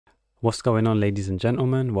What's going on, ladies and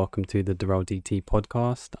gentlemen? Welcome to the Darrell DT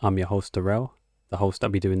podcast. I'm your host, Darrell, the host I'll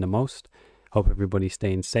be doing the most. Hope everybody's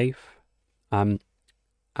staying safe. And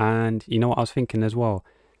you know what I was thinking as well?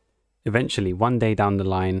 Eventually, one day down the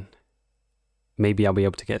line, maybe I'll be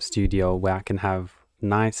able to get a studio where I can have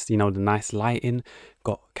nice, the nice lighting.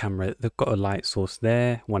 Got camera, they've got a light source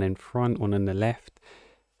there, one in front, one on the left.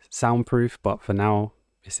 Soundproof, but for now,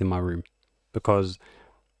 it's in my room. Because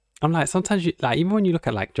I'm like, sometimes even when you look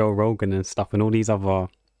at like Joe Rogan and stuff and all these other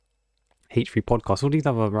H3 podcasts, all these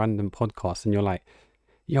other random podcasts, and you're like,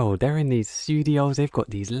 yo, they're in these studios, they've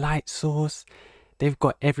got these light source, they've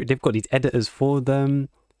got these editors for them,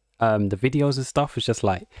 the videos and stuff. It's just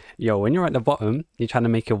like, yo, when you're at the bottom, you're trying to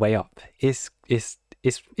make your way up. It's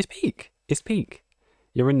peak. It's peak.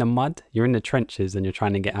 You're in the mud, you're in the trenches, and you're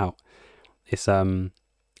trying to get out. It's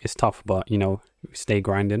tough, but stay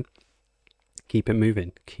grinding. Keep it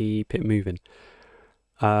moving.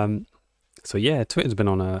 So yeah, Twitter's been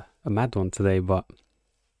on a mad one today, but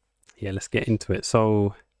yeah, let's get into it.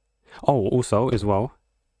 So, also as well,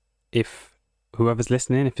 if whoever's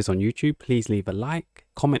listening, if it's on YouTube, please leave a like.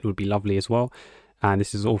 Comment would be lovely as well. And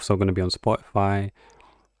this is also going to be on Spotify,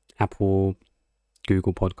 Apple,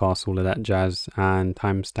 Google Podcasts, all of that jazz, and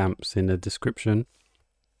timestamps in the description.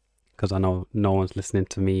 Because I know no one's listening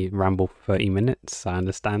to me ramble for 30 minutes. I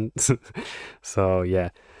understand. So yeah.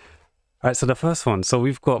 All right. So the first one. So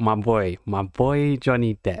we've got my boy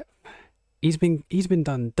Johnny Depp. He's been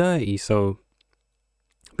done dirty. So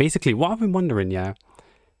basically, what I've been wondering,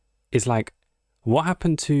 is like, what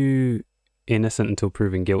happened to innocent until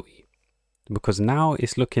proven guilty? Because now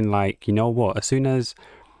it's looking like, as soon as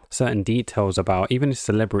certain details about even a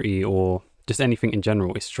celebrity or just anything in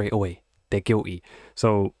general, it's straight away they're guilty.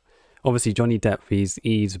 So obviously, Johnny Depp,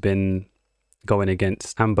 he's been going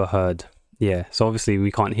against Amber Heard. Yeah, so obviously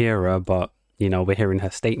we can't hear her, but, we're hearing her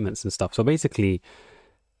statements and stuff. So basically,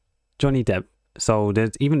 Johnny Depp, so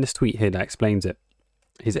there's even this tweet here that explains it.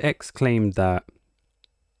 His ex claimed that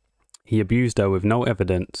he abused her with no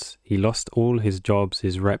evidence. He lost all his jobs,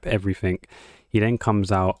 his rep, everything. He then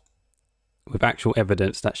comes out with actual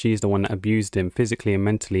evidence that she's the one that abused him physically and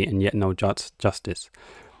mentally, and yet no justice.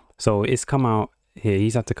 So it's come out here,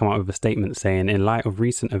 he's had to come out with a statement saying, in light of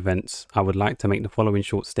recent events, I would like to make the following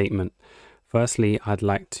short statement. Firstly, I'd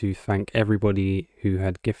like to thank everybody who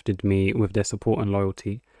had gifted me with their support and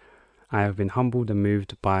loyalty. I have been humbled and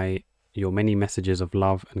moved by your many messages of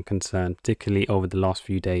love and concern, particularly over the last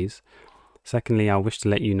few days. Secondly, I wish to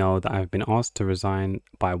let you know that I have been asked to resign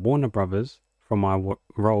by Warner Brothers from my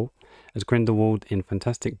role as Grindelwald in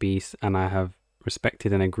Fantastic Beasts, and I have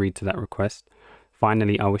respected and agreed to that request.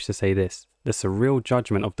 Finally, I wish to say this. The surreal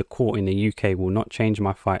judgment of the court in the UK will not change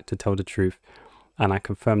my fight to tell the truth, and I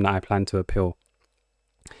confirm that I plan to appeal.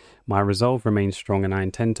 My resolve remains strong, and I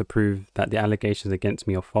intend to prove that the allegations against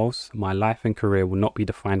me are false. My life and career will not be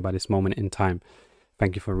defined by this moment in time.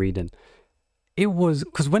 Thank you for reading. It was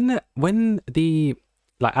because when the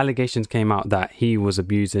allegations came out that he was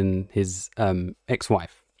abusing his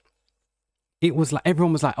ex-wife, it was like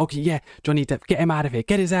everyone was like, okay, yeah, Johnny Depp, get him out of here,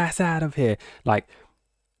 get his ass out of here. Like,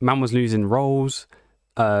 man was losing roles,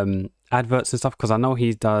 adverts and stuff, because I know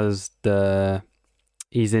he's in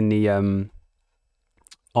the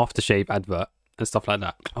aftershave advert and stuff like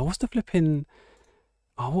that. What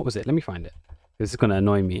was it? Let me find it. This is going to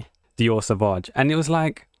annoy me. Dior Sauvage. And it was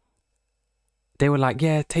like, they were like,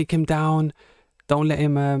 yeah, take him down. Don't let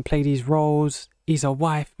him play these roles. He's a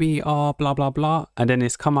wife beater, blah, blah, blah. And then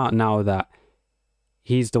it's come out now that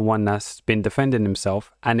he's the one that's been defending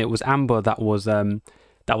himself. And it was Amber that was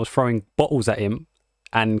throwing bottles at him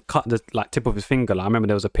and cut the tip of his finger. I remember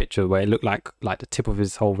there was a picture where it looked like the tip of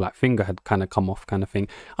his whole finger had kind of come off, kind of thing.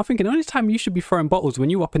 I'm thinking, the only time you should be throwing bottles when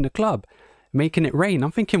you up in the club making it rain.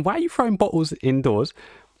 I'm thinking, why are you throwing bottles indoors?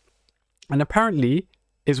 And apparently,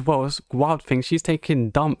 as well as wild thing, she's taking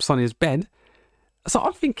dumps on his bed. So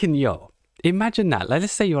I'm thinking, yo, imagine that.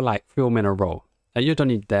 Let's say you're filming a role. You're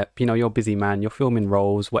Johnny Depp, you're a busy man, you're filming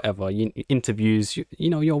roles, whatever, interviews,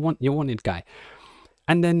 you're wanted guy.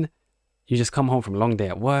 And then you just come home from a long day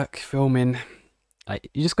at work, filming.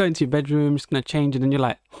 You just go into your bedroom, just going to change, and then you're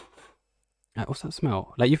like, what's that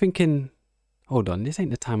smell? You're thinking, hold on, this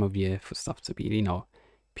ain't the time of year for stuff to be,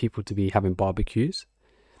 people to be having barbecues.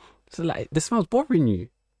 So the smell's bothering you.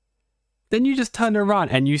 Then you just turn around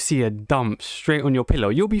and you see a dump straight on your pillow.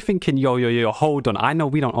 You'll be thinking, yo, hold on. I know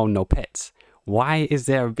we don't own no pets. Why is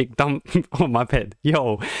there a big dump on my bed?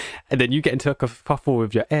 Yo. And then you get into a kerfuffle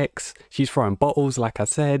with your ex. She's throwing bottles, like I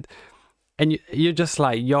said. And you're just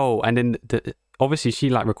like, yo. And then obviously she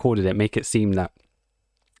recorded it, make it seem that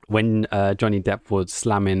when Johnny Depp was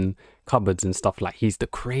slamming cupboards and stuff, like he's the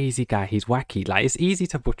crazy guy, he's wacky. Like it's easy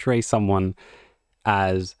to portray someone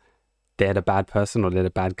as they're the bad person or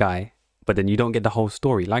they're the bad guy, but then you don't get the whole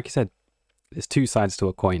story. Like you said, there's two sides to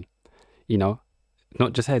a coin, you know,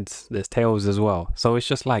 not just heads, there's tails as well. So it's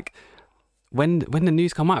just like when the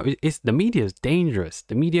news come out, it's the media is dangerous.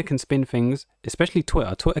 The media can spin things, especially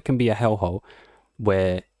Twitter. Twitter can be a hellhole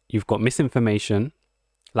where you've got misinformation.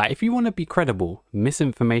 Like if you want to be credible,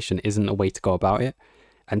 misinformation isn't a way to go about it.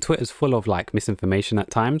 And Twitter's full of like misinformation at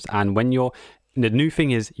times. And when the new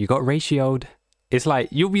thing is you got ratioed, it's like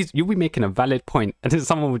you'll be making a valid point, and then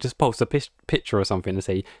someone will just post a picture or something and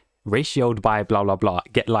say ratioed by blah blah blah,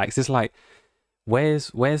 get likes. It's like,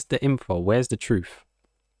 where's the info? Where's the truth?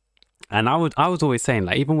 And I was always saying,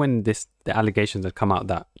 like, even when the allegations had come out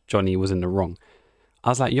that Johnny was in the wrong, I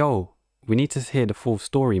was like, yo, we need to hear the full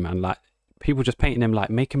story, man. Like people just painting him like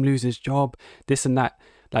make him lose his job, this and that.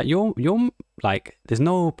 Like you're like, there's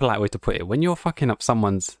no polite way to put it. When you're fucking up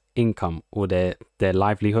someone's income or their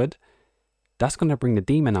livelihood, that's going to bring the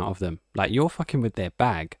demon out of them. Like you're fucking with their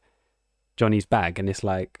bag, Johnny's bag. And it's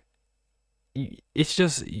like, it's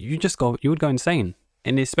just, you would go insane.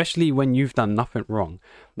 And especially when you've done nothing wrong.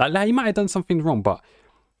 Like you might have done something wrong, but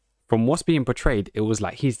from what's being portrayed, it was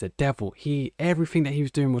like, he's the devil. Everything that he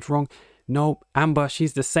was doing was wrong. No, Amber,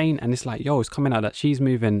 she's the saint. And it's like, yo, it's coming out that she's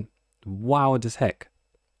moving wild as heck.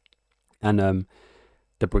 And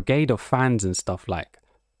the brigade of fans and stuff, like,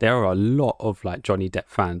 there are a lot of like Johnny Depp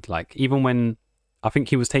fans. Like even when I think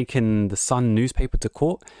he was taking the Sun newspaper to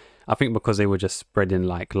court, I think because they were just spreading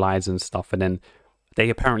like lies and stuff, and then they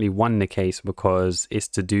apparently won the case because it's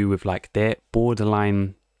to do with like their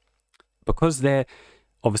borderline, because they're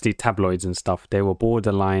obviously tabloids and stuff, they were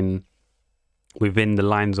borderline within the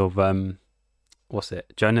lines of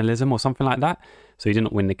journalism or something like that. So he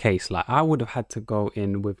didn't win the case. Like I would have had to go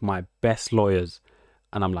in with my best lawyers,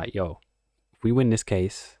 and I'm like, yo, if we win this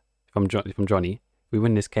case, if I'm Johnny, we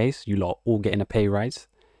win this case, you lot all getting a pay rise.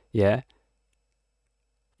 Yeah,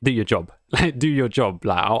 do your job. Like do your job.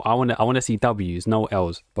 Like I want to see W's, no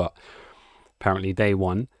L's. But apparently they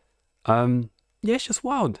won. Yeah, it's just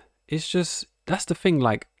wild. It's just, that's the thing.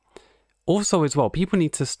 Like also as well, people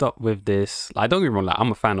need to stop with this. Like don't get me wrong, like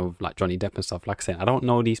I'm a fan of like Johnny Depp and stuff. Like I said, I don't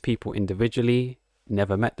know these people individually,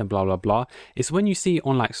 never met them, blah blah blah. It's when you see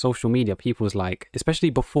on like social media, people's like,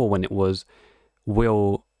 especially before when it was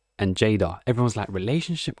Will and Jada, everyone's like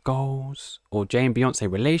relationship goals, or Jay and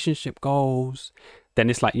Beyonce relationship goals. Then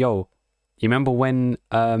it's like, yo, you remember when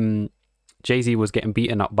Jay-Z was getting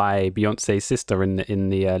beaten up by Beyonce's sister in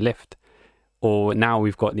the lift? Or now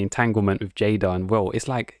we've got the entanglement with Jada and Will. It's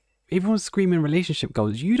like everyone's screaming relationship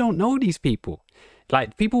goals. You don't know these people.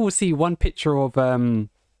 Like people will see one picture of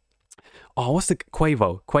what's the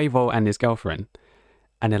Quavo and his girlfriend,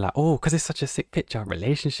 and they're like, oh, because it's such a sick picture,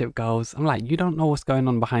 relationship goals. I'm like, you don't know what's going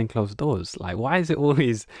on behind closed doors. Like, why is it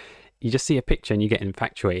always, you just see a picture and you get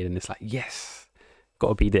infatuated and it's like, yes,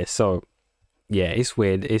 gotta be this. So yeah, it's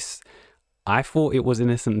weird. I thought it was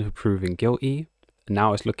innocent until proven guilty.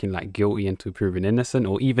 Now it's looking like guilty until proven innocent.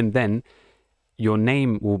 Or even then, your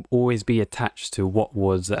name will always be attached to what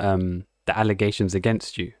was the allegations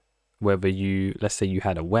against you. Whether you, let's say you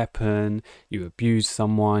had a weapon, you abused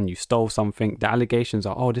someone, you stole something, the allegations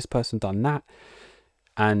are, oh, this person done that.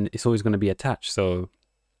 And it's always going to be attached. So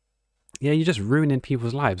yeah, you're just ruining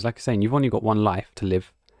people's lives. Like I'm saying, you've only got one life to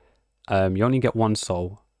live. You only get one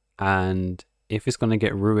soul. And if it's going to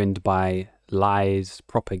get ruined by lies,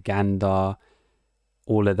 propaganda,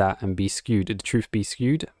 all of that, and be skewed, the truth be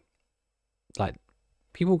skewed, like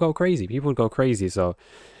people go crazy. So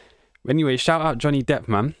anyway, shout out Johnny Depp,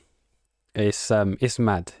 man. It's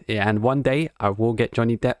mad. Yeah, and one day I will get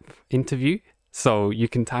Johnny Depp interview, so you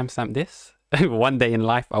can timestamp this. One day in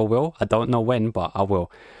life I will. I don't know when, but I will.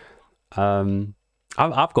 I've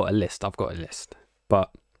got a list. But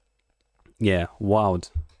yeah,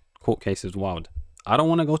 wild. Court case is wild. I don't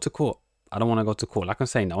want to go to court. Like I'm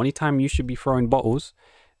saying, the only time you should be throwing bottles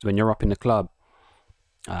is when you're up in the club.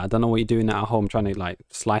 I don't know what you're doing at home trying to like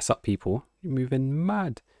slice up people. You're moving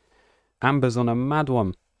mad. Amber's on a mad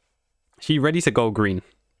one. She ready to go green.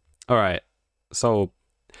 All right. So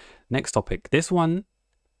next topic. This one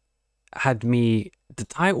had me, the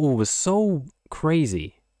title was so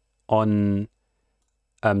crazy on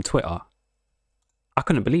Twitter. I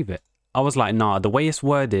couldn't believe it. I was like, nah, the way it's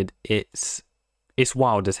worded, it's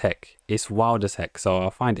wild as heck. So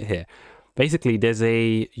I'll find it here. Basically, there's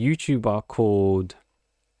a YouTuber called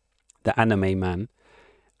The Anime Man.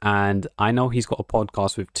 And I know he's got a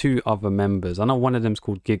podcast with two other members. I know one of them's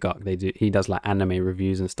called Giguk. He does like anime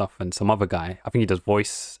reviews and stuff. And some other guy, I think he does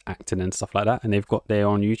voice acting and stuff like that. And they've got their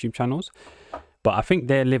own YouTube channels. but I think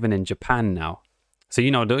they're living in Japan now. So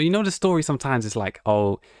you know the story sometimes is like,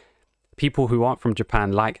 oh, people who aren't from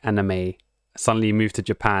Japan like anime suddenly move to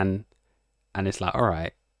Japan, and it's like, all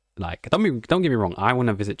right, like don't get me wrong, I want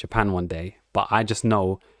to visit Japan one day, but I just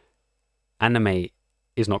know anime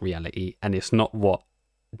is not reality and it's not what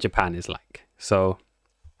Japan is like. So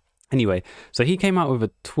anyway, so he came out with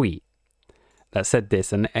a tweet that said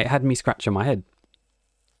this, and it had me scratching my head.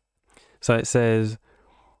 So it says,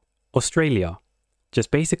 Australia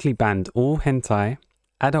just basically banned all hentai,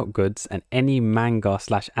 adult goods, and any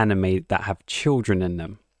manga/anime that have children in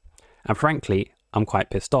them. And frankly, I'm quite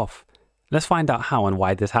pissed off. Let's find out how and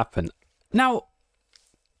why this happened. Now,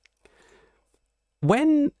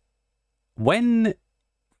 when it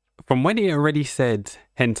already said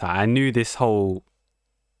hentai, I knew this whole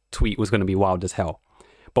tweet was going to be wild as hell.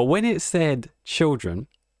 But when it said children,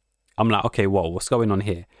 I'm like, okay, whoa, what's going on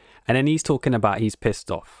here? And then he's talking about he's pissed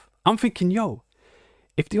off. I'm thinking, yo,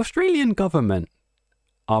 if the Australian government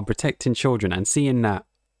are protecting children and seeing that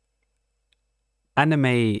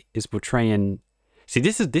anime is portraying, see,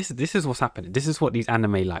 this is what's happening. This is what these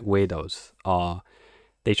anime like weirdos are.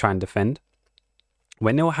 They try and defend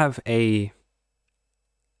when they'll have so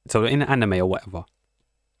in an anime or whatever,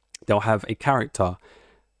 they'll have a character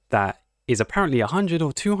that is apparently 100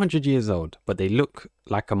 or 200 years old, but they look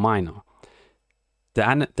like a minor. The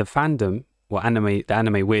fandom, or the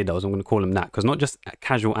anime weirdos, I'm going to call them that, because not just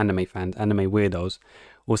casual anime fans, anime weirdos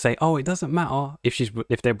will say, oh, it doesn't matter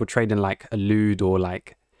if they're portrayed in like a lewd or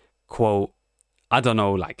like, quote, I don't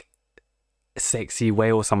know, like a sexy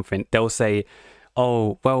way or something. They'll say,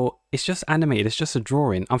 oh, well, it's just animated, it's just a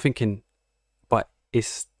drawing. I'm thinking, but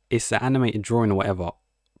it's an animated drawing or whatever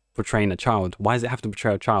portraying a child. Why does it have to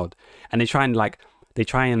portray a child? And they try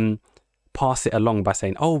and pass it along by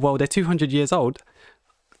saying, oh, well, they're 200 years old.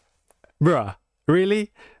 Bruh,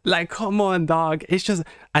 really? Like, come on, dog. It's just,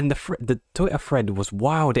 and the Twitter thread was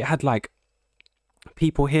wild. It had like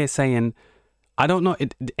people here saying, I don't know,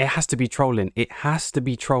 it has to be trolling. It has to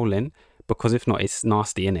be trolling, because if not, it's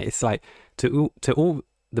nasty, innit? It's like, to all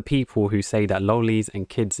the people who say that lolis and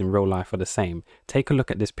kids in real life are the same, take a look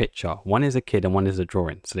at this picture. One is a kid and one is a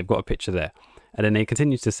drawing. So they've got a picture there. And then they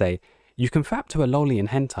continue to say, you can fap to a loli in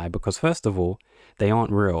hentai because first of all, they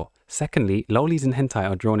aren't real. Secondly, lolis in hentai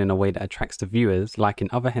are drawn in a way that attracts the viewers, like in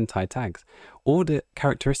other hentai tags. All the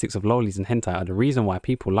characteristics of lolis in hentai are the reason why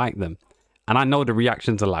people like them. And I know the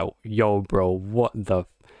reactions are like, yo, bro, what the...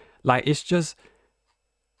 Like, it's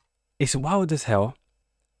wild as hell.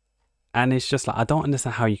 And it's just like, I don't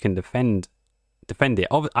understand how you can defend it.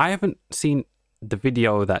 I haven't seen the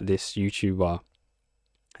video that this YouTuber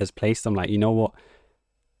has placed. I'm like, you know what?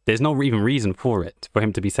 There's no even reason for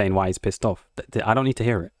him to be saying why he's pissed off. I don't need to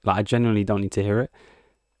hear it. Like, I genuinely don't need to hear it.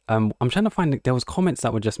 I'm trying to find, there was comments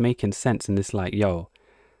that were just making sense in this, like, yo.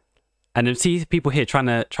 And then see people here trying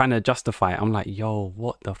to justify it. I'm like, yo,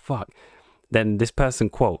 what the fuck? Then this person,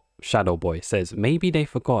 quote, Shadow Boy, says, maybe they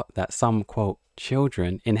forgot that some, quote,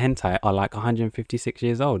 children in hentai are like 156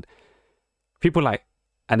 years old. People like,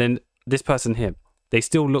 and then this person here, they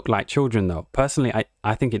still look like children though. Personally,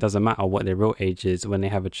 I think it doesn't matter what their real age is when they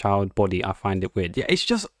have a child body. I find it weird. Yeah,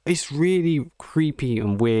 it's really creepy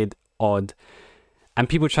and weird, odd. And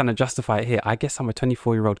people trying to justify it here. I guess I'm a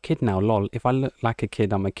 24-year-old kid now, lol. If I look like a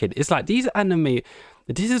kid, I'm a kid. It's like these anime,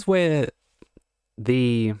 this is where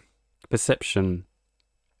the perception,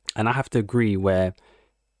 and I have to agree, where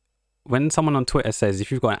when someone on Twitter says, if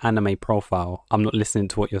you've got an anime profile, I'm not listening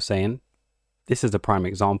to what you're saying. This is a prime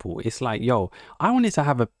example. It's like, yo, I wanted to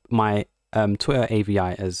have my Twitter AVI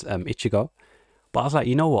as Ichigo, but I was like,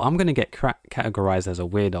 you know what? I'm going to get categorized as a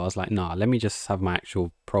weirdo. I was like, nah, let me just have my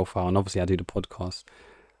actual profile. And obviously I do the podcast,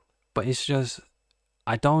 but it's just,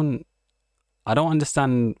 I don't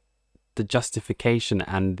understand the justification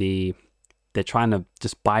and they're trying to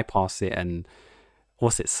just bypass it and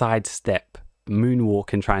sidestep,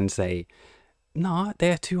 moonwalk and try and say, nah,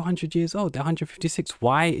 they're 200 years old, they're 156.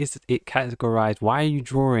 Why is it categorized? Why are you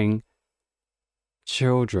drawing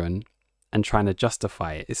children and trying to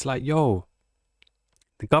justify it? It's like, yo,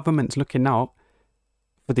 the government's looking out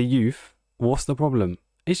for the youth. What's the problem?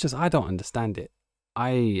 It's just, I don't understand it.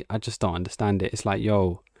 I just don't understand it. It's like,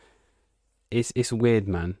 yo, it's weird,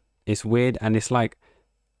 man. It's weird. And it's like,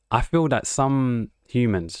 I feel that some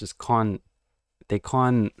humans just can't,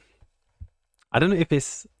 I don't know if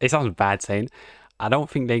it sounds bad saying, I don't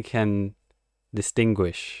think they can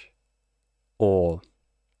distinguish or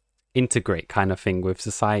integrate kind of thing with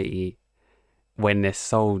society when they're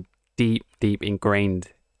so deep ingrained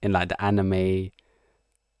in like the anime,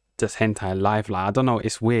 just hentai life. Like, I don't know,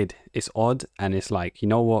 it's weird, it's odd, and it's like, you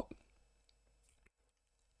know what?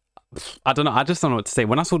 I don't know. I just don't know what to say.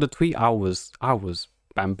 When I saw the tweet, I was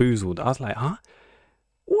bamboozled. I was like, huh?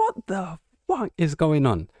 What the fuck is going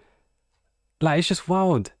on? Like, it's just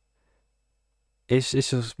wild. It's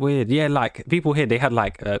just weird. Yeah, like people here, they had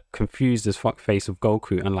like a confused as fuck face of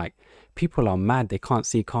Goku, and like people are mad. They can't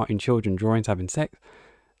see cartoon children drawings having sex.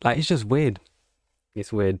 Like, it's just weird.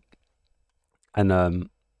 It's weird. And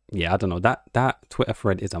yeah, I don't know. That Twitter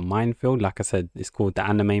thread is a minefield. Like I said, it's called the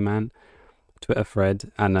Anime Man Twitter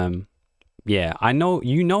thread. And yeah, I know,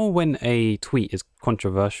 you know, when a tweet is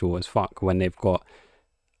controversial as fuck when they've got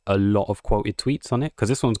a lot of quoted tweets on it, because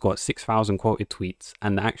this one's got 6,000 quoted tweets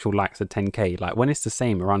and the actual likes are 10k. Like, when it's the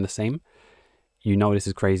same, around the same, you know this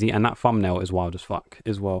is crazy. And that thumbnail is wild as fuck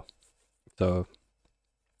as well. So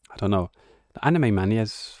I don't know. The Anime Man, he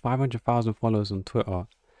has 500,000 followers on Twitter.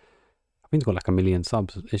 I think he's got like 1 million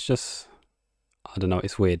subs. It's just, I don't know,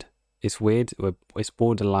 it's weird. It's weird. It's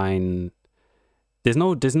borderline. There's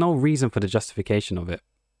no reason for the justification of it.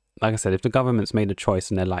 Like I said, if the government's made a choice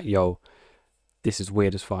and they're like, yo, this is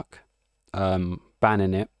weird as fuck,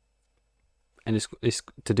 banning it, and it's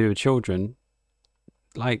to do with children,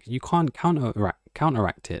 like, you can't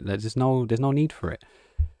counteract it. There's no need for it.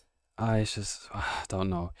 It's just, I don't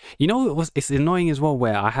know. You know, it's annoying as well,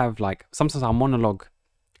 where I have like, sometimes I'll monologue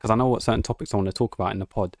because I know what certain topics I want to talk about in the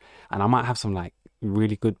pod, and I might have some like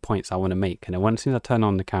really good points I want to make, and then as soon as I turn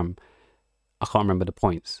on the cam, I can't remember the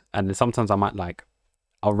points. And then sometimes I might like,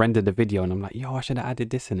 I'll render the video and I'm like, yo, I should have added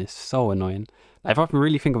this, and it's so annoying. Like, if I can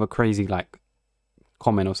really think of a crazy like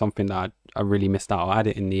comment or something that I really missed out, I'll add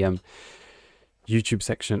it in the YouTube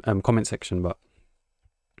section, comment section. But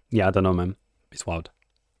yeah, I don't know, man. It's wild.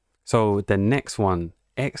 So the next one,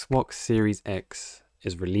 Xbox Series X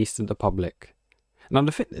is released to the public. Now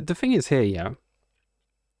the thing is here, yeah,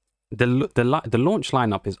 the launch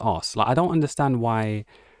lineup is arse. Like, I don't understand why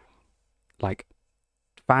like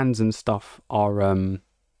fans and stuff are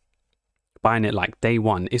buying it like day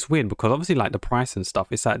one. It's weird because obviously like the price and stuff,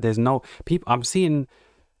 it's like there's no people. I'm seeing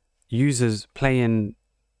users playing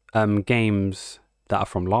games that are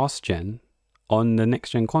from last gen on the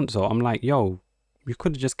next gen console. I'm like, yo, you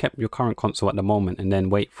could have just kept your current console at the moment and then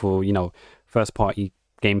wait for, you know, first party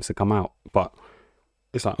games to come out. But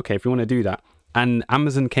it's like, okay, if you want to do that. And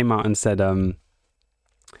Amazon came out and said,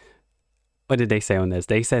 what did they say on this?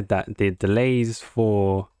 They said that the delays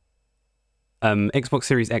for Xbox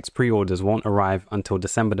Series X pre-orders won't arrive until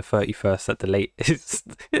December the 31st at the latest.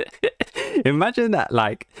 Imagine that,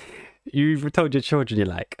 like, you've told your children, you're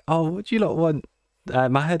like, oh, what do you lot want? I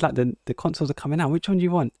heard like the consoles are coming out. Which one do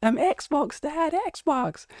you want? Xbox, Dad,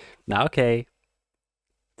 Xbox. Now, okay,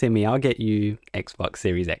 Timmy, I'll get you Xbox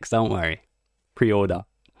Series X. Don't worry. Pre-order.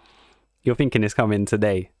 You're thinking it's coming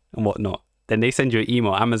today and whatnot. Then they send you an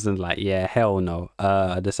email. Amazon's like, yeah, hell no.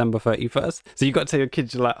 December 31st. So you got to tell your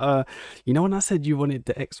kids, you're like, you know when I said you wanted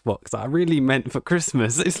the Xbox, I really meant for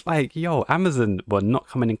Christmas. It's like, yo, Amazon were not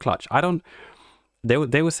coming in clutch. They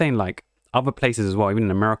were saying like other places as well, even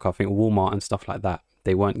in America, I think Walmart and stuff like that,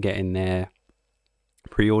 they weren't getting their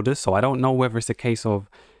pre-orders. So I don't know whether it's a case of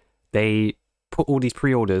they put all these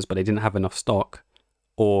pre-orders, but they didn't have enough stock,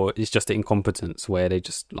 or it's just the incompetence where they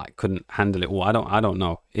just like couldn't handle it all. I don't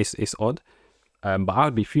know. It's odd. But I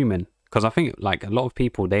would be fuming because I think like a lot of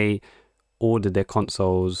people, they ordered their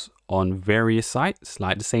consoles on various sites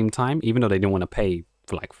like at the same time, even though they didn't want to pay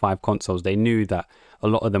for like 5 consoles. They knew that a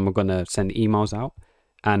lot of them were going to send emails out,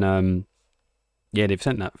 and yeah, they've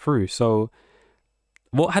sent that through. So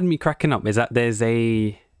what had me cracking up is that there's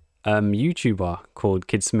a YouTuber called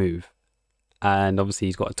Kid Smooth, and obviously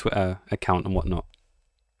he's got a Twitter account and whatnot.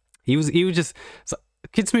 He was just, so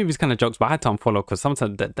Kid Smooth is kind of jokes, but I had to unfollow because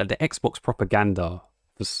sometimes the Xbox propaganda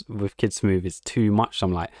with Kid Smooth is too much. So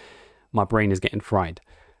I'm like, my brain is getting fried.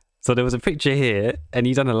 So there was a picture here, and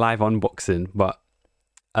he's done a live unboxing, but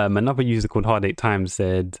another user called Hard 8 Times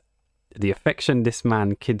said, the affection this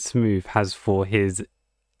man Kid Smooth has for his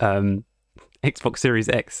Xbox Series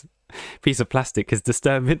X piece of plastic is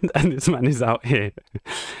disturbing, and this man is out here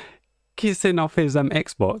kissing off his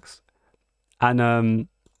Xbox. And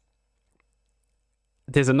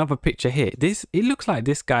there's another picture here. It looks like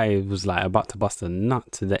this guy was like about to bust a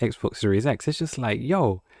nut to the Xbox Series X. It's just like,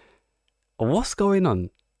 yo, what's going on?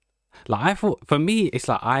 Like, I thought, for me, it's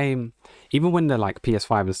like, even when the like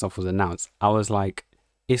PS5 and stuff was announced, I was like,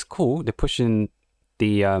 it's cool, they're pushing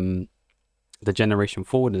the generation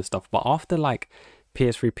forward and stuff, but after like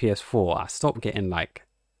PS3, PS4, I stopped getting like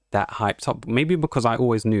that hyped up. Maybe because I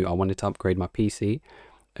always knew I wanted to upgrade my PC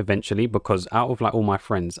eventually, because out of like all my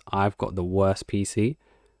friends, I've got the worst PC.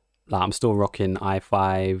 Like, I'm still rocking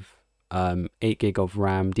i5, 8 gig of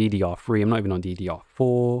RAM, DDR3. I'm not even on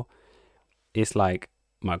DDR4. It's like,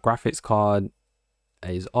 my graphics card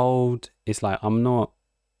is old. It's like I'm not,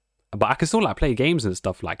 but I can still like play games and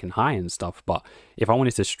stuff like in high and stuff. But if I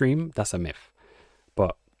wanted to stream, that's a myth.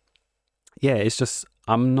 But yeah, it's just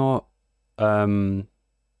I'm not.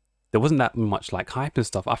 There wasn't that much like hype and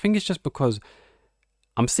stuff. I think it's just because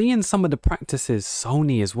I'm seeing some of the practices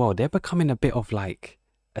Sony as well. They're becoming a bit of like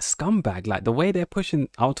a scumbag. Like the way they're pushing,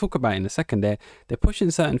 I'll talk about it in a second. They're pushing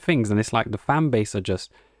certain things, and it's like the fan base are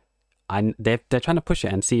just, they're trying to push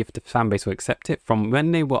it and see if the fan base will accept it. From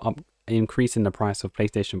when they were increasing the price of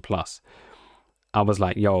PlayStation Plus, I was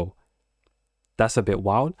like, yo, that's a bit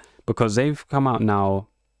wild, because they've come out now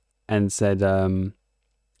and said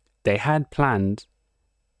they had planned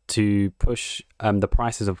to push the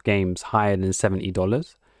prices of games higher than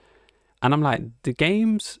 $70. And I'm like, the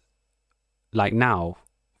games like now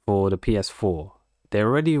for the PS4, they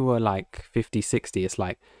already were like 50, 60. It's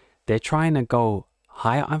like they're trying to go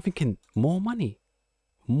higher. I'm thinking more money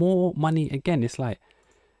again. It's like,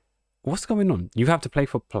 what's going on? You have to play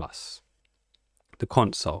for Plus, the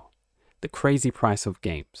console, the crazy price of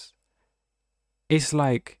games. It's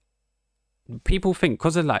like people think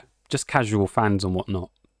because they're like just casual fans and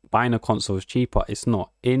whatnot, buying a console is cheaper. It's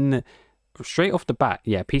not. In straight off the bat,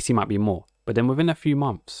 yeah, PC might be more, but then within a few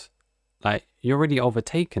months, like you're already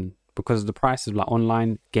overtaken because of the price of like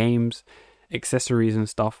online games, accessories and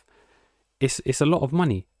stuff. It's a lot of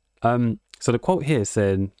money. So the quote here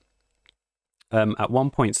said, at one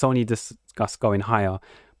point Sony discussed going higher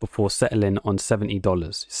before settling on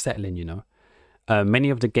 $70. Settling, you know. Many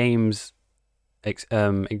of the game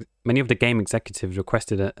executives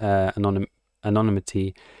requested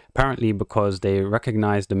anonymity, apparently because they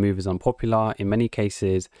recognize the move is unpopular. In many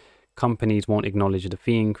cases, companies won't acknowledge the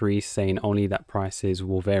fee increase, saying only that prices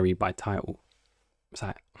will vary by title. It's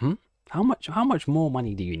like, How much more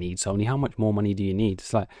money do you need, Sony? How much more money do you need?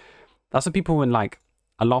 It's like, that's what people when like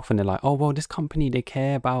are laughing. They're like, oh well, this company, they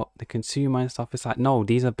care about the consumer and stuff. It's like, no,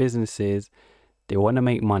 these are businesses. They want to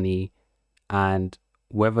make money, and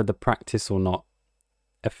whether the practice or not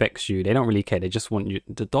affects you, they don't really care. They just want you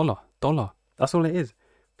the dollar. That's all it is.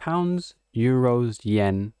 Pounds, euros,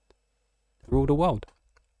 yen, rule the world.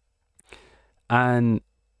 And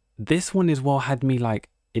this one as well had me like,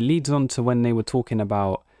 it leads on to when they were talking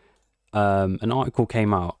about an article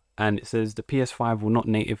came out and it says the PS5 will not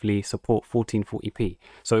natively support 1440p.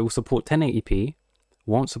 So it will support 1080p,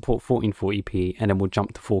 won't support 1440p, and then will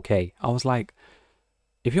jump to 4K. I was like,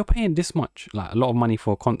 if you're paying this much, like a lot of money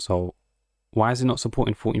for a console, why is it not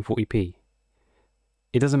supporting 1440p?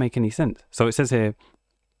 It doesn't make any sense. So it says here,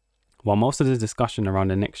 while most of the discussion around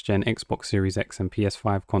the next-gen Xbox Series X and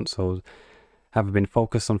PS5 consoles have been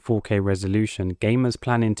focused on 4K resolution, gamers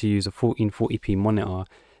planning to use a 1440p monitor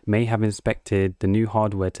may have inspected the new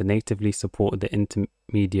hardware to natively support the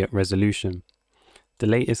intermediate resolution. The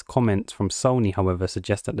latest comments from Sony, however,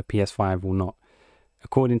 suggest that the PS5 will not.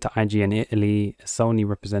 According to IGN Italy, a Sony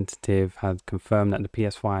representative has confirmed that the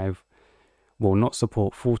PS5 will not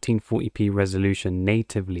support 1440p resolution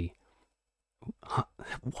natively.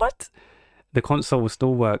 What? The console will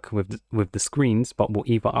still work with the screens, but will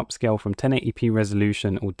either upscale from 1080p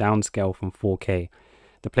resolution or downscale from 4K.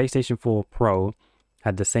 The PlayStation 4 Pro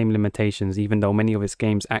had the same limitations, even though many of its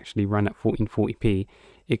games actually run at 1440p.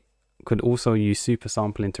 It could also use super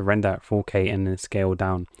sampling to render at 4K and then scale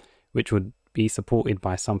down, which would be supported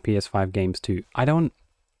by some PS5 games too.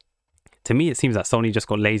 To me, it seems that Sony just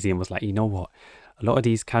got lazy and was like, you know what? A lot of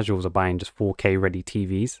these casuals are buying just 4K ready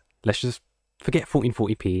TVs. Let's just forget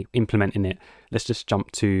 1440p, implementing it. Let's just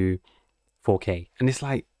jump to 4K. And it's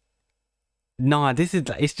like, nah,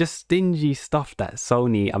 it's just stingy stuff that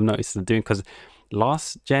Sony, I've noticed, are doing. Because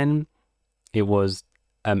last gen, it was,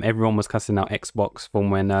 everyone was cussing out Xbox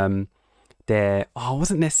from when wasn't their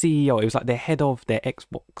CEO, it was like their head of their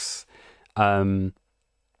Xbox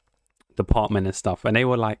department and stuff. And they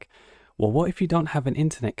were like, well, what if you don't have an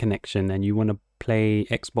internet connection and you want to play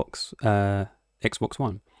Xbox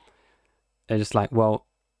One? They're just like, well,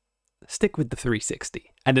 stick with the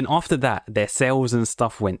 360. And then after that, their sales and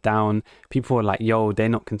stuff went down. People were like, yo, they're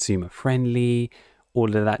not consumer friendly,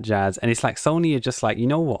 all of that jazz. And it's like Sony are just like, you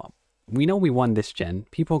know what? We know we won this gen.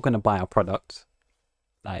 People are going to buy our products.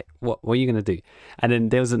 Like, what are you going to do? And then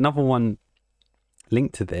there was another one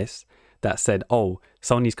linked to this that said, oh,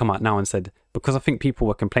 Sony's come out now and said, because I think people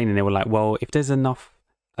were complaining, they were like, well, if there's enough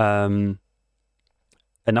of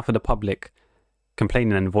the public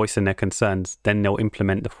complaining and voicing their concerns, then they'll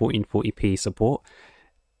implement the 1440p support.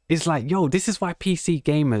 It's like, yo, this is why PC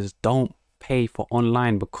gamers don't pay for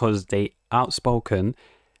online, because they outspoken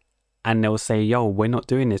and they'll say, yo, we're not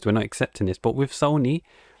doing this, we're not accepting this. But with Sony,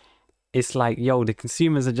 it's like, yo, the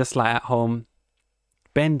consumers are just like at home,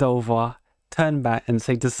 bend over, turn back, and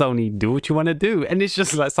say to Sony, "Do what you want to do." And it's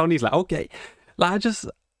just like Sony's like, "Okay." Like,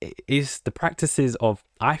 it's the practices of,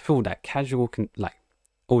 I feel that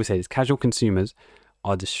always say this, casual consumers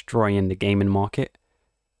are destroying the gaming market,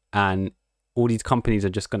 and all these companies are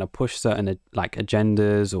just going to push certain like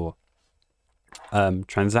agendas or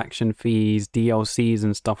transaction fees, DLCs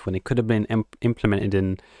and stuff, when it could have been implemented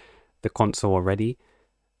in the console already,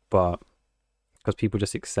 but because people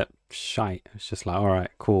just accept shite, it's just like, all right,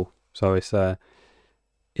 cool. So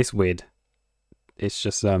it's weird. It's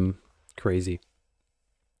just crazy.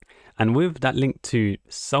 And with that link to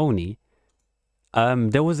Sony,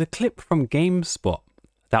 there was a clip from GameSpot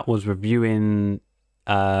that was reviewing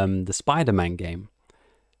the Spider-Man game,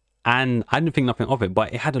 and I didn't think nothing of it,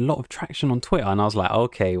 but it had a lot of traction on Twitter, and I was like,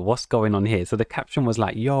 okay, what's going on here? So the caption was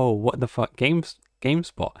like, "Yo, what the fuck,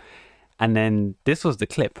 GameSpot?" And then this was the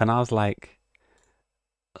clip, and I was like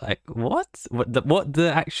what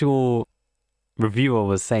the actual reviewer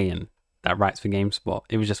was saying that writes for GameSpot.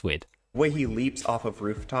 It was just weird. The way he leaps off of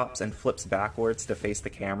rooftops and flips backwards to face the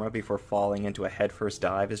camera before falling into a headfirst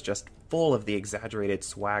dive is just full of the exaggerated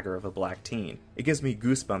swagger of a black teen. It gives me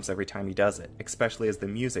goosebumps every time he does it, especially as the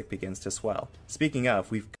music begins to swell. Speaking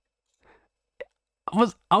of, I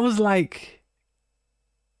was like,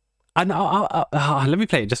 let me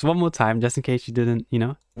play it just one more time, just in case you didn't,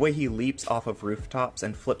 The way he leaps off of rooftops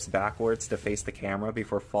and flips backwards to face the camera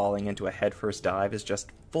before falling into a headfirst dive is just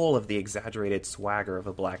full of the exaggerated swagger of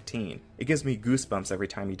a black teen. It gives me goosebumps every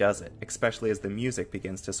time he does it, especially as the music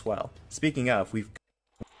begins to swell. Speaking of,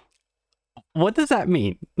 What does that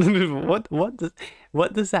mean?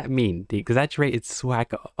 what does that mean? The exaggerated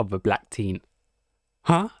swagger of a black teen?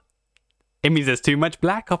 Huh? It means there's too much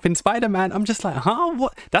black up in Spider-Man. I'm just like, huh?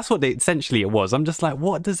 What? That's what essentially it was. I'm just like,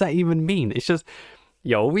 what does that even mean? It's just,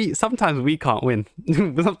 yo, sometimes we can't win.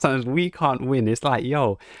 Sometimes we can't win. It's like,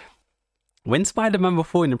 yo, when Spider-Man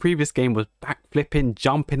before in the previous game was backflipping,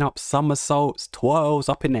 jumping up, somersaults, twirls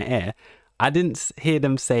up in the air, I didn't hear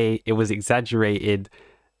them say it was exaggerated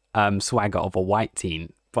swagger of a white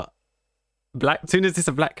teen. But as soon as it's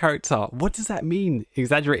a black character, what does that mean?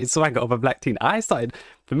 Exaggerated swagger of a black teen.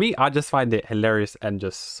 For me, I just find it hilarious and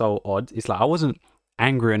just so odd. It's like, I wasn't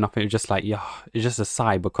angry enough. It was just like, yeah, it's just a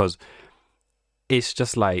sigh, because it's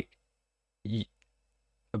just like,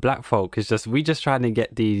 black folk is just, we just trying to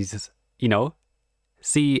get these,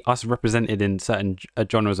 see us represented in certain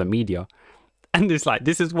genres of media. And it's like,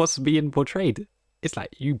 this is what's being portrayed. It's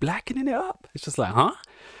like, you blackening it up. It's just like, huh?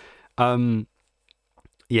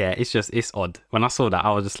 Yeah, it's odd. When I saw that,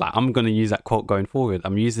 I was just like, I'm going to use that quote going forward.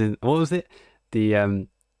 I'm using, what was it? The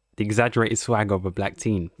exaggerated swagger of a black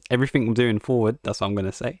teen. Everything I'm doing forward, that's what I'm going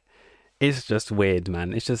to say. It's just weird,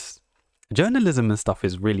 man. It's just, journalism and stuff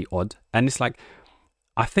is really odd. And it's like,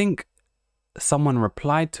 I think someone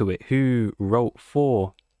replied to it who wrote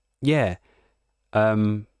for,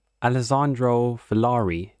 Alessandro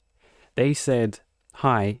Filari. They said,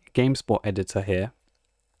 "Hi, GameSpot editor here.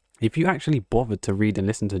 If you actually bothered to read and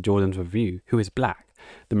listen to Jordan's review, who is black,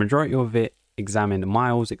 the majority of it examined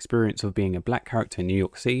Miles' experience of being a black character in New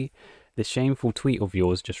York City. This shameful tweet of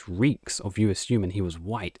yours just reeks of you assuming he was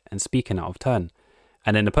white and speaking out of turn."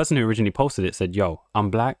 And then the person who originally posted it said, "Yo,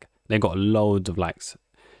 I'm black." They got loads of likes.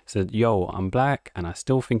 Said, "Yo, I'm black, and I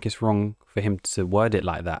still think it's wrong for him to word it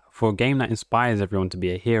like that. For a game that inspires everyone to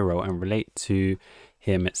be a hero and relate to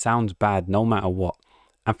him, it sounds bad no matter what.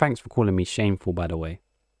 And thanks for calling me shameful, by the way."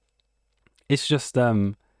 It's just,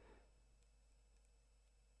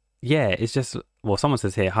 it's just, well, someone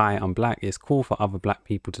says here, "Hi, I'm black. It's cool for other black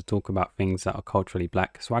people to talk about things that are culturally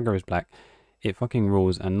black. Swagger is black. It fucking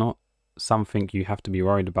rules, and not something you have to be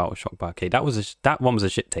worried about or shocked by." Okay, that one was a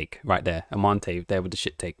shit take right there. Amante there with the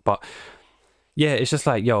shit take. But yeah, it's just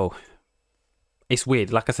like, yo, it's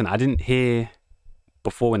weird. Like I said, I didn't hear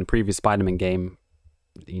before in the previous Spider-Man game,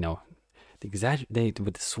 with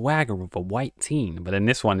the swagger of a white teen, but then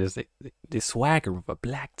this one is the swagger of a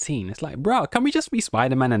black teen. It's like, bro, can we just be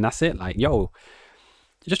Spider-Man and that's it? Like, yo,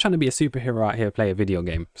 you're just trying to be a superhero out here, play a video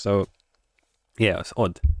game. So yeah, it's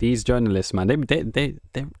odd. These journalists, man,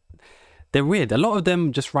 they're weird. A lot of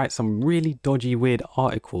them just write some really dodgy, weird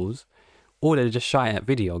articles, or they're just shy at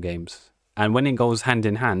video games. And when it goes hand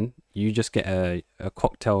in hand, you just get a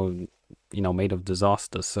cocktail, made of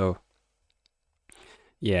disaster. So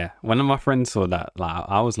yeah, one of my friends saw that, like,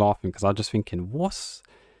 I was laughing because I was just thinking, what's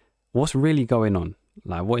really going on?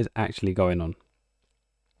 Like, what is actually going on?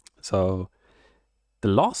 So the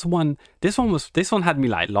last one, this one had me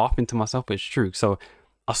like laughing to myself, but it's true. So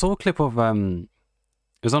I saw a clip of it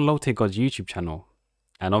was on Lotte God's YouTube channel,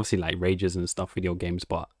 and obviously like rages and stuff, video games,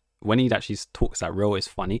 but when he actually talks that real, it's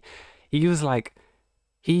funny. He was like,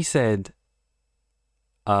 he said,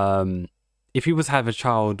 if he was to have a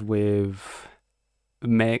child with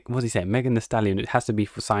what did he say? Megan Thee Stallion, it has to be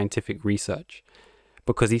for scientific research,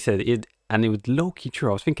 because he said it, and it was low key true.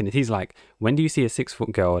 I was thinking, he's like, when do you see a 6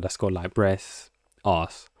 foot girl that's got like breasts,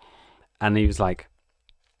 ass? And he was like,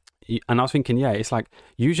 and I was thinking, yeah, it's like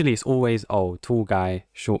usually it's always tall guy,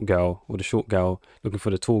 short girl, or the short girl looking for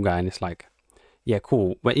the tall guy, and it's like, yeah,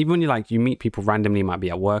 cool. But even when you meet people randomly, might be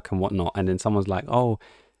at work and whatnot, and then someone's like, oh,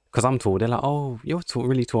 because I'm tall, they're like, oh, you're tall,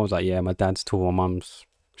 really tall. I was like, yeah, my dad's tall, my mum's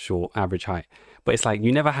short, average height. But it's like,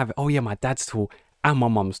 you never have, oh yeah, my dad's tall and my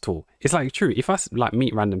mum's tall. It's like true. If I like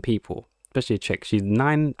meet random people, especially a chick, she's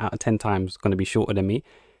 9 out of 10 times going to be shorter than me.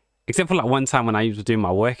 Except for like one time when I was doing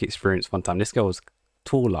my work experience one time, this girl was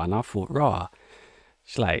taller and I thought, raw,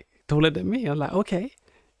 she's like taller than me. I was like, okay.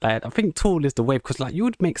 Like, I think tall is the wave, because like you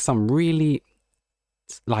would make some really,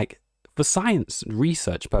 like, for science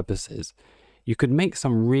research purposes, you could make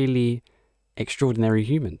some really extraordinary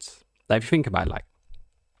humans. Like if you think about it, like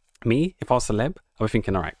me, if I was a celeb, I was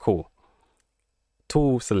thinking, all right, cool.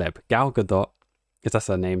 Tall celeb, Gal Gadot, is that's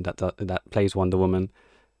her name, that plays Wonder Woman.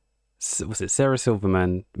 Was it Sarah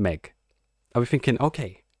Silverman, Meg? I was thinking,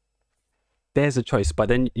 okay, there's a choice. But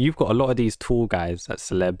then you've got a lot of these tall guys that's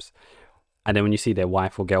celebs, and then when you see their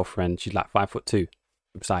wife or girlfriend, she's like 5'2".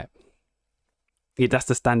 It's like, yeah, that's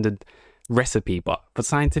the standard recipe. But for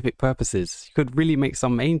scientific purposes, you could really make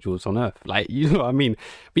some angels on Earth. Like, you know what I mean?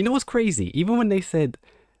 But you know what's crazy? Even when they said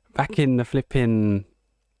back in the flipping,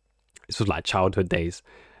 this was like childhood days,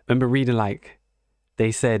 I remember reading like,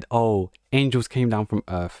 they said, oh, angels came down from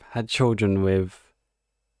Earth, had children with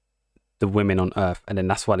the women on Earth, and then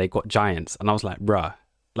that's why they got giants. And I was like, bruh,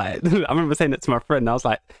 like, I remember saying it to my friend. I was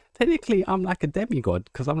like, technically, I'm like a demigod,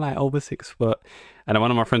 because I'm like over 6 foot. And then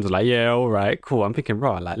one of my friends was like, yeah, all right, cool. I'm thinking,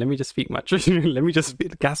 bruh, like, let me just speak my truth. Let me just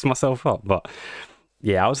gas myself up. But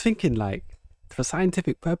yeah, I was thinking, like, for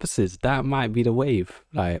scientific purposes, that might be the wave.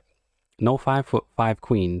 Like, no 5'5"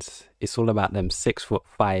 queens. It's all about them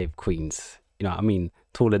 6'5" queens. You know what I mean?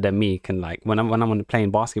 Taller than me can, like, when I'm on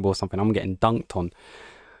playing basketball or something, I'm getting dunked on.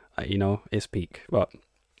 You know, it's peak.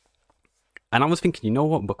 And I was thinking, you know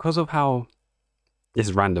what? Because of how this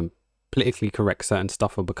is random, politically correct certain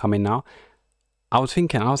stuff are becoming now, I was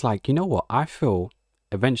thinking, I was like, you know what? I feel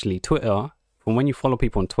eventually Twitter, from when you follow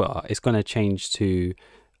people on Twitter, it's going to change to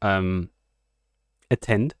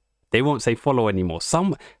attend. They won't say follow anymore.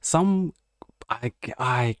 Some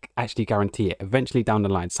I actually guarantee it. Eventually down the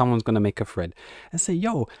line, someone's going to make a thread and say,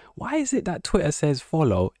 yo, why is it that Twitter says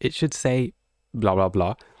follow? It should say blah, blah,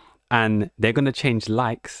 blah. And they're going to change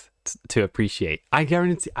likes to appreciate. I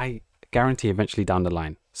guarantee eventually down the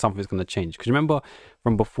line, something's going to change. Because remember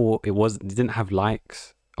from before, it didn't have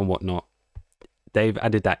likes and whatnot. They've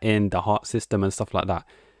added that in, the heart system and stuff like that.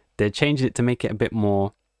 They're changing it to make it a bit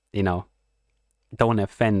more, you know, don't want to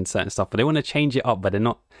offend certain stuff, but they want to change it up, but they're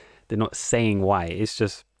not saying why. It's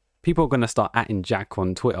just people are going to start atting Jack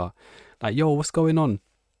on Twitter like, yo, what's going on?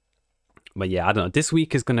 But yeah, I don't know. This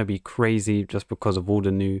week is going to be crazy just because of all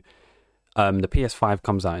the new the PS5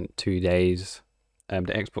 comes out in 2 days. The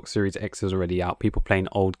Xbox Series X is already out. People playing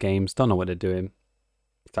old games, don't know what they're doing.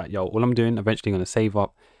 It's like, yo, all I'm doing, eventually going to save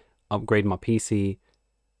up, upgrade my PC,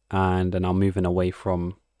 and then I'm moving away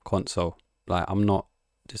from console. Like, I'm not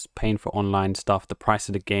just paying for online stuff. The price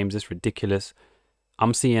of the games is ridiculous.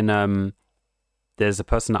 I'm seeing there's a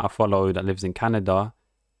person that I follow that lives in Canada.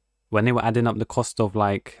 When they were adding up the cost of,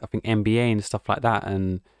 like, I think NBA and stuff like that,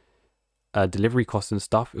 and delivery costs and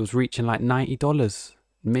stuff, it was reaching like $90,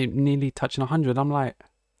 nearly touching 100. I'm like,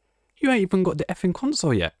 you ain't even got the effing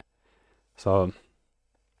console yet. So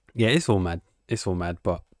yeah, it's all mad. It's all mad.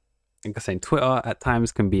 But like I say, Twitter at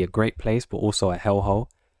times can be a great place, but also a hellhole.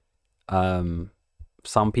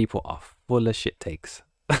 Some people are full of shit takes.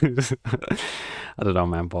 I don't know,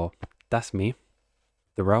 man, but that's me,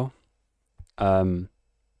 Darrell.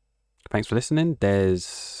 Thanks for listening.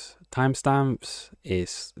 There's timestamps.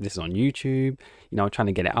 This is on YouTube. You know, trying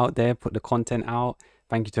to get it out there, put the content out.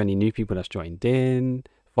 Thank you to any new people that's joined in.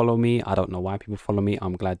 Follow me. I don't know why people follow me.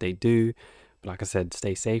 I'm glad they do. But like I said,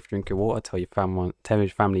 stay safe, drink your water, tell your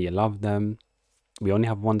family you love them. We only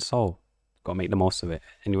have one soul. Gotta make the most of it.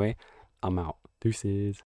 Anyway, I'm out. Deuces.